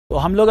तो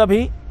हम लोग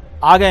अभी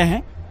आ गए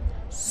हैं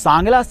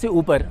सांगला से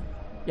ऊपर,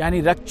 यानी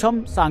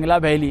रक्षम सांगला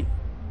वैली,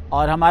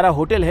 और हमारा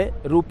होटल है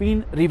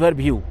रूपिन रिवर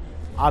व्यू।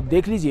 आप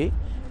देख लीजिए,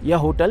 यह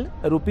होटल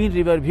रूपिन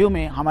रिवर व्यू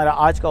में हमारा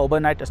आज का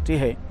ओवरनाइट स्टे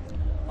है।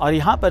 और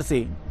यहाँ पर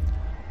से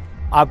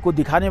आपको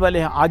दिखाने वाले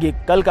हैं आगे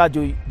कल का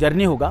जो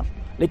जर्नी होगा।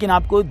 लेकिन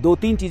आपको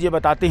 2-3 चीज़ें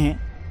बताते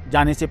हैं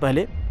जाने से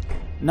पहले।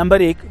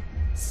 नंबर 1,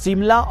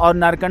 शिमला और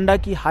नारकंडा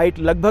की हाइट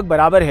लगभग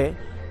बराबर है।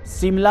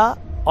 शिमला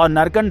और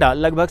नारकंडा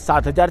लगभग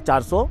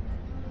 7400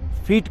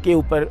 फीट के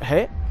ऊपर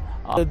है।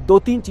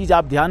 2-3 चीज़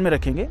आप ध्यान में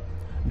रखेंगे।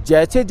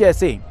 जैसे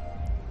जैसे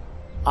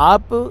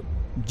आप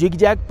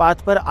जिगजैग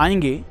पाथ पर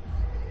आएंगे,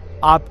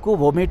 आपको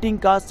वोमिटिंग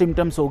का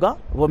सिम्टम्स होगा,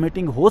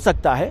 वोमिटिंग हो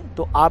सकता है,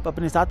 तो आप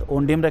अपने साथ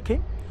ओंडेम रखें।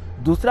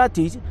 दूसरा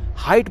चीज़,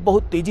 हाइट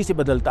बहुत तेज़ी से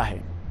बदलता है,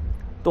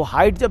 तो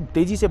हाइट जब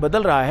तेज़ी से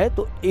बदल रहा है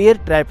तो एयर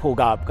ट्रैप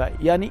होगा आपका,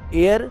 यानी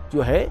एयर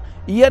जो है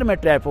ईयर में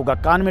ट्रैप होगा,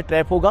 कान में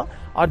ट्रैप होगा।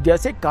 और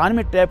जैसे कान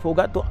में ट्रैप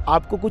होगा तो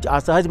आपको कुछ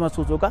असहज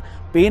महसूस होगा,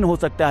 पेन हो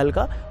सकता है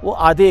हल्का, वो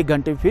आधे 1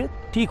 घंटे फिर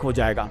ठीक हो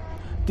जाएगा।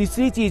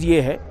 तीसरी चीज़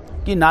ये है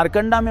कि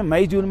नारकंडा में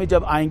मई जून में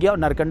जब आएंगे और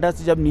नारकंडा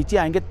से जब नीचे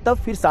आएंगे, तब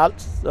फिर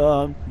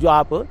जो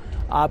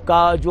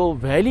आपका जो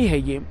वैली है,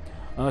 ये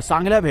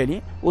सांगला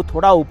वैली, वो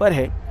थोड़ा ऊपर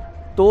है।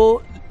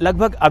 तो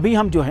लगभग अभी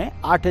हम जो हैं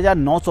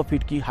 8900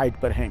 फीट की हाइट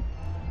पर हैं।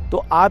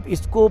 तो आप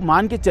इसको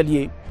मान के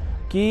चलिए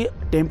कि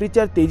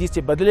टेम्परेचर तेज़ी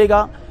से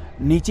बदलेगा।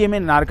 नीचे में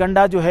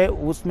नारकंडा जो है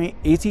उसमें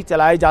एसी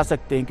चलाए जा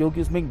सकते हैं,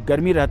 क्योंकि उसमें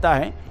गर्मी रहता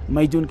है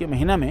मई जून के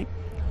महीना में।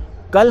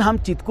 कल हम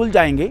चितकुल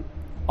जाएंगे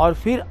और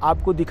फिर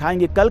आपको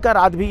दिखाएंगे। कल का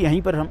रात भी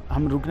यहीं पर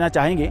हम रुकना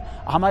चाहेंगे।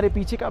 हमारे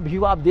पीछे का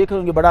व्यू आप देख रहे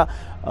होंगे, बड़ा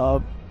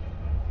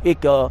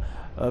एक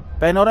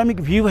पैनोरामिक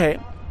व्यू है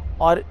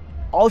और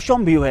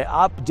ऑसम व्यू है।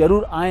 आप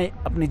ज़रूर आएँ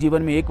अपने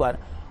जीवन में एक बार,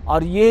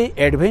 और ये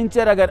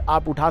एडवेंचर अगर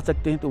आप उठा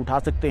सकते हैं तो उठा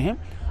सकते हैं।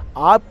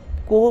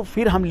 आपको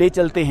फिर हम ले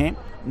चलते हैं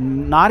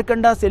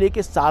नारकंडा से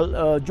लेके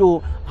जो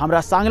हमारा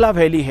सांगला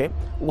वैली है,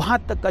 वहाँ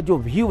तक का जो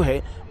व्यू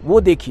है वो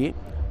देखिए,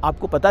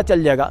 आपको पता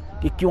चल जाएगा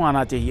कि क्यों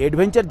आना चाहिए।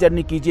 एडवेंचर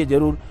जर्नी कीजिए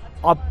ज़रूर।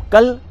 अब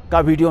कल का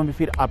वीडियो में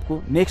फिर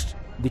आपको नेक्स्ट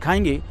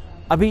दिखाएंगे।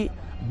 अभी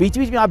बीच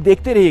बीच में आप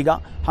देखते रहिएगा,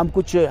 हम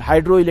कुछ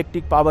हाइड्रो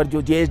इलेक्ट्रिक पावर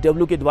जो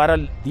JSW के द्वारा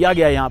दिया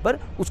गया है यहाँ पर,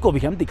 उसको भी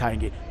हम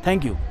दिखाएंगे।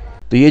 Thank you.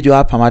 तो ये जो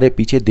आप हमारे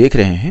पीछे देख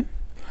रहे हैं,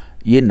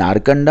 ये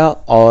नारकंडा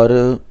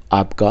और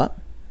आपका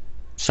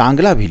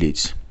सांगला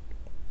विलेज,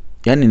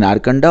 यानी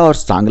नारकंडा और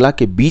सांगला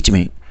के बीच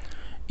में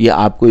ये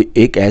आपको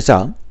एक ऐसा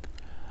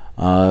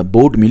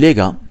बोर्ड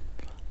मिलेगा।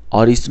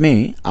 और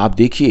इसमें आप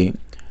देखिए,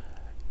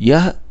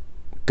 यह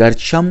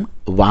करछम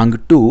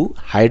वांगटू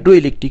हाइड्रो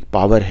इलेक्ट्रिक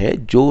पावर है,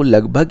 जो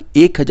लगभग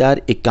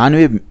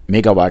 1091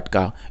 मेगावाट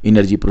का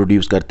एनर्जी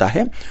प्रोड्यूस करता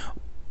है।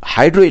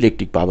 हाइड्रो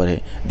इलेक्ट्रिक पावर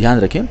है, ध्यान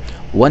रखें।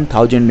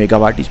 1000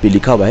 मेगावाट इस पे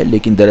लिखा हुआ है,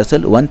 लेकिन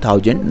दरअसल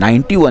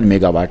 1091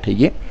 मेगावाट है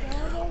ये।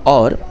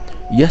 और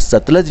यह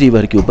सतलज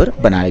रिवर के ऊपर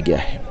बनाया गया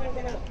है।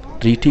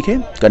 ठीक है,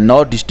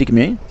 कन्नौज डिस्ट्रिक्ट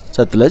में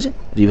सतलज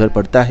रिवर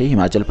पड़ता है,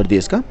 हिमाचल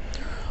प्रदेश का।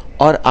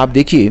 और आप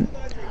देखिए,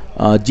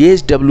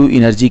 JSW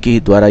एनर्जी के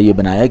द्वारा ये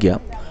बनाया गया।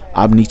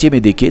 आप नीचे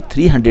में देखिए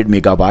 300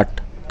 मेगावाट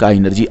का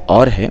एनर्जी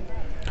और है,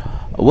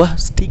 वह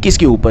ठीक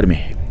इसके ऊपर में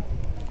है।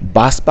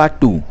 बास्पा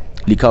 2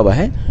 लिखा हुआ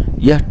है,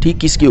 यह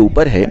ठीक इसके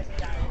ऊपर है।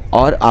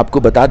 और आपको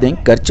बता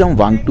दें, करचम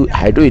वांगटू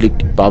हाइड्रो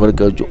इलेक्ट्रिक पावर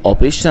का जो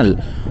ऑपरेशनल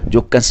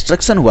जो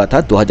कंस्ट्रक्शन हुआ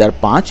था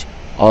 2005,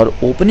 और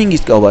ओपनिंग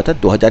इसका हुआ था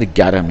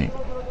 2011 में।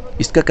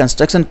 इसका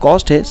कंस्ट्रक्शन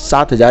कॉस्ट है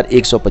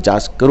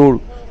 7150 करोड़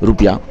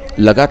रुपया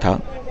लगा था।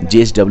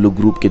 JSW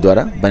ग्रुप के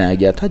द्वारा बनाया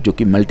गया था, जो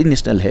कि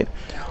मल्टीनेशनल है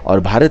और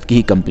भारत की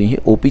ही कंपनी है।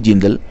 OP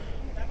जिंदल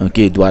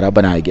के द्वारा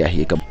बनाया गया है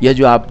ये कंपनी। यह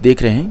जो आप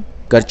देख रहे हैं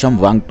करचम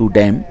वांगटू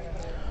डैम,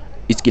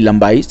 इसकी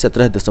लंबाई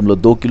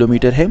 17.2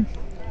 किलोमीटर है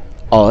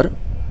और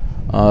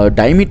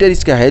डायमीटर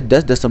इसका है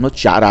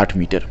 10.48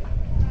 मीटर।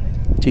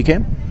 ठीक है,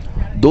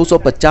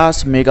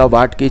 250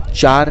 मेगावाट के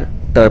 4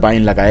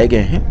 टरबाइन लगाए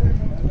गए हैं,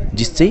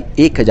 जिससे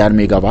 1000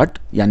 मेगावाट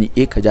यानी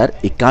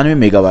 1091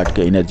 मेगावाट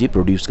का एनर्जी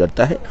प्रोड्यूस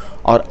करता है।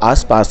 और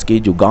आसपास के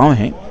जो गांव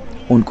हैं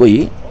उनको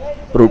ये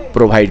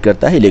प्रोवाइड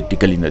करता है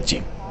इलेक्ट्रिकल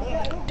एनर्जी।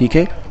 ठीक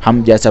है,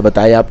 हम जैसा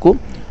बताया आपको,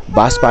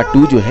 बास्पा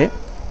 2 जो है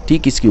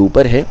ठीक इसके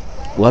ऊपर है,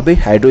 वह भी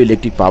हाइड्रो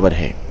इलेक्ट्रिक पावर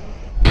है।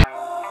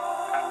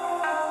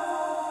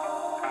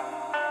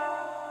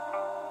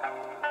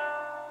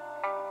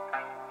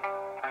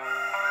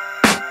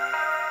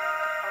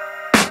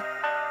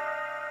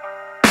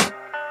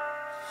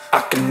 I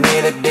can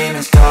hear the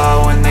demons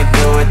call when they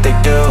do what they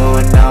do,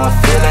 and now I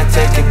feel like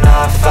taking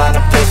off, find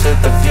a place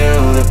with a view.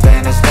 The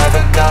pain is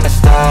never gonna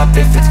stop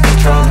if it's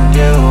controlling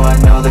you. I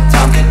know that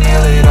time can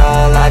heal it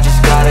all, I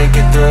just gotta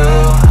get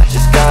through. I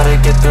just gotta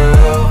get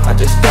through, I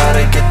just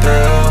gotta get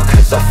through.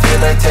 Cause I feel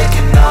like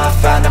taking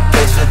off, find a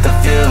place with a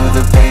view.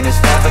 The pain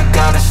is never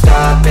gonna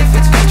stop if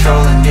it's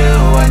controlling you.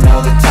 I know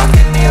that time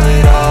can heal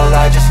it all,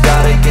 I just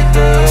gotta get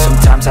through.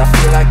 Sometimes I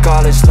feel like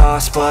all is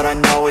lost, but I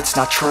know it's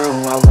not true.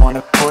 I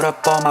wanna put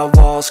up all my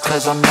walls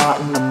cause I'm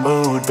not in the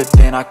mood, but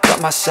then I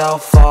cut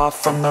myself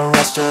off from the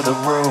rest of the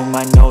room.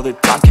 I know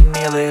that time can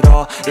heal it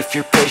all if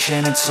you're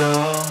patient, and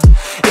soon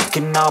it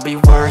can all be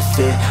worth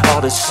it,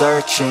 all the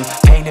searching.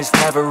 Pain is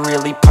never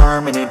really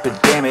permanent,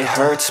 but damn it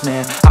hurts,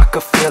 man. I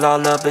could feel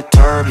all of the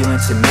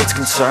turbulence and it's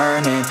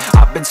concerning.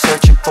 I've been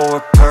searching for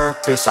a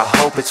purpose, I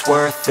hope it's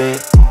worth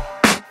it.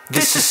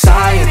 This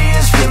society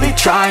is really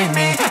trying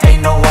me.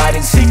 Ain't no hide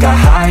and seek, I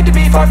hide to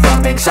be far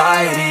from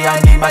anxiety.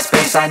 I need my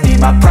space, I need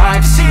my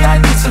privacy.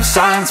 I need some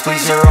silence,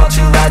 please, you're all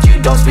too loud.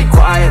 You don't speak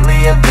quietly,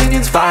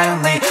 opinions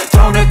violently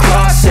thrown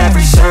across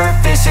every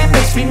surface. It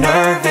makes me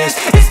nervous.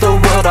 Is the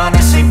world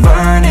honestly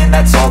burning?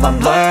 That's all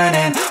I'm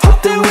learning.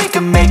 Hope that we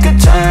can make a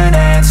turn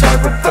and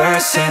start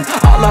reversing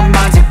all our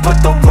minds and put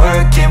the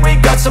work in. We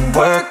got some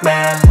work,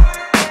 man.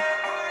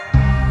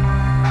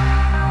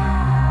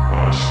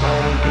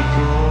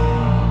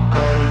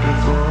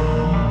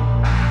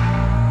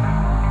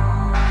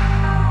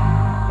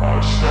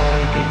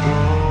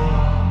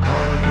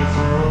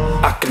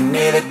 I can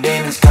hear the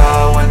demons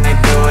call when they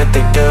do what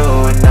they do,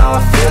 and now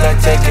I feel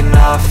like taking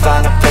off,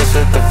 find a place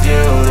with a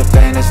view. The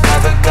pain is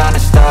never gonna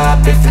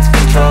stop if it's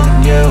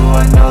controlling you.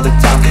 I know that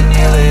time can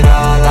heal it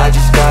all, I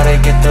just gotta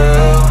get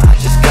through. I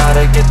just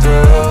gotta get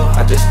through,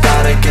 I just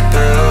gotta get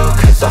through.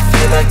 Cause I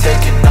feel like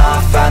taking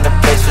off, find a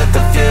place with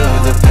a view.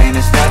 The pain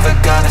is never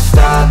gonna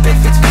stop if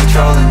it's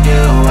controlling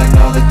you. I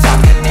know that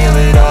time can heal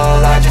it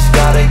all, I just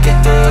gotta get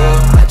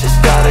through. I just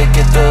gotta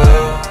get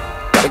through.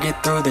 Gotta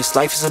get through this,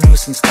 life is a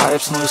nuisance, tie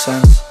up some loose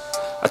ends.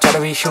 I try to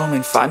be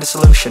human, find a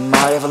solution,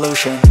 my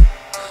evolution.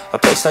 A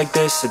place like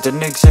this, it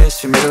didn't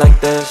exist, we made it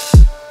like this.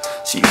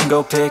 So you can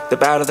go pick the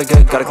bad or the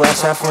good, got a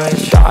glass half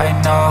wish. I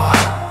know,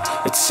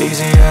 it's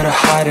easier to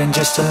hide than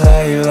just to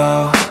lay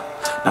low.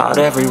 Not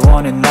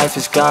everyone in life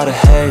has got a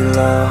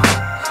halo.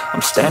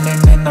 I'm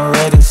standing in the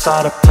red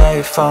inside a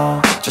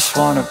payphone, just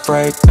wanna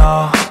break,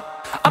 no.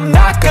 I'm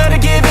not gonna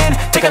give in,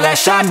 take a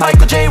last shot,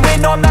 Michael J.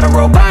 Win. No, I'm not a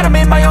robot, I'm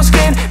in my own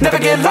skin. Never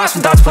get lost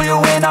when thoughts pull you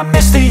in. I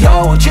miss the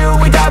old you,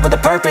 we died with a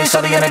purpose.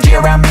 All the energy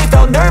around me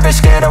felt nervous,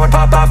 scared I would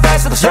pop out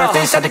fast to the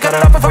surface. Had to cut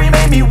it off before you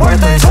made me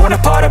worthless. Torn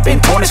apart, I've been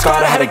torn and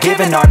scarred. I had a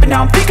given art, but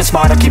now I'm thinking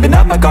smart. I'm keeping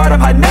up my guard, I'm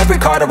hiding every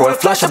card. A royal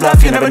flush of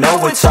love, you never know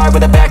what's hard.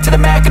 With a back to the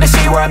mat, gonna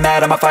see where I'm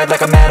at. I'ma fight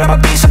like I'm mad, I'ma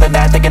be something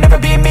that they can never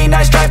be me.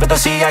 Nice try, but they'll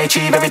see I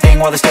achieve everything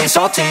while they stay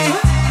salty.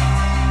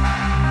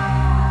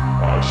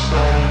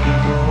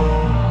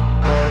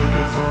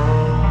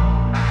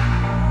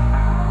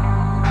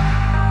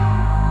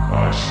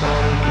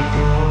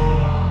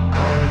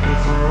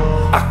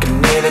 I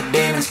can hear the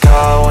demons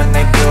call when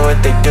they do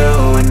what they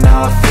do, and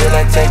now I feel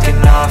like taking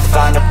off,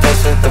 find a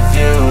place with a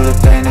view. The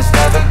pain is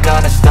never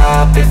gonna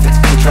stop if it's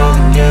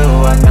controlling you.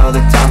 I know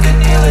that time can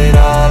heal it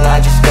all, I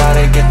just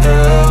gotta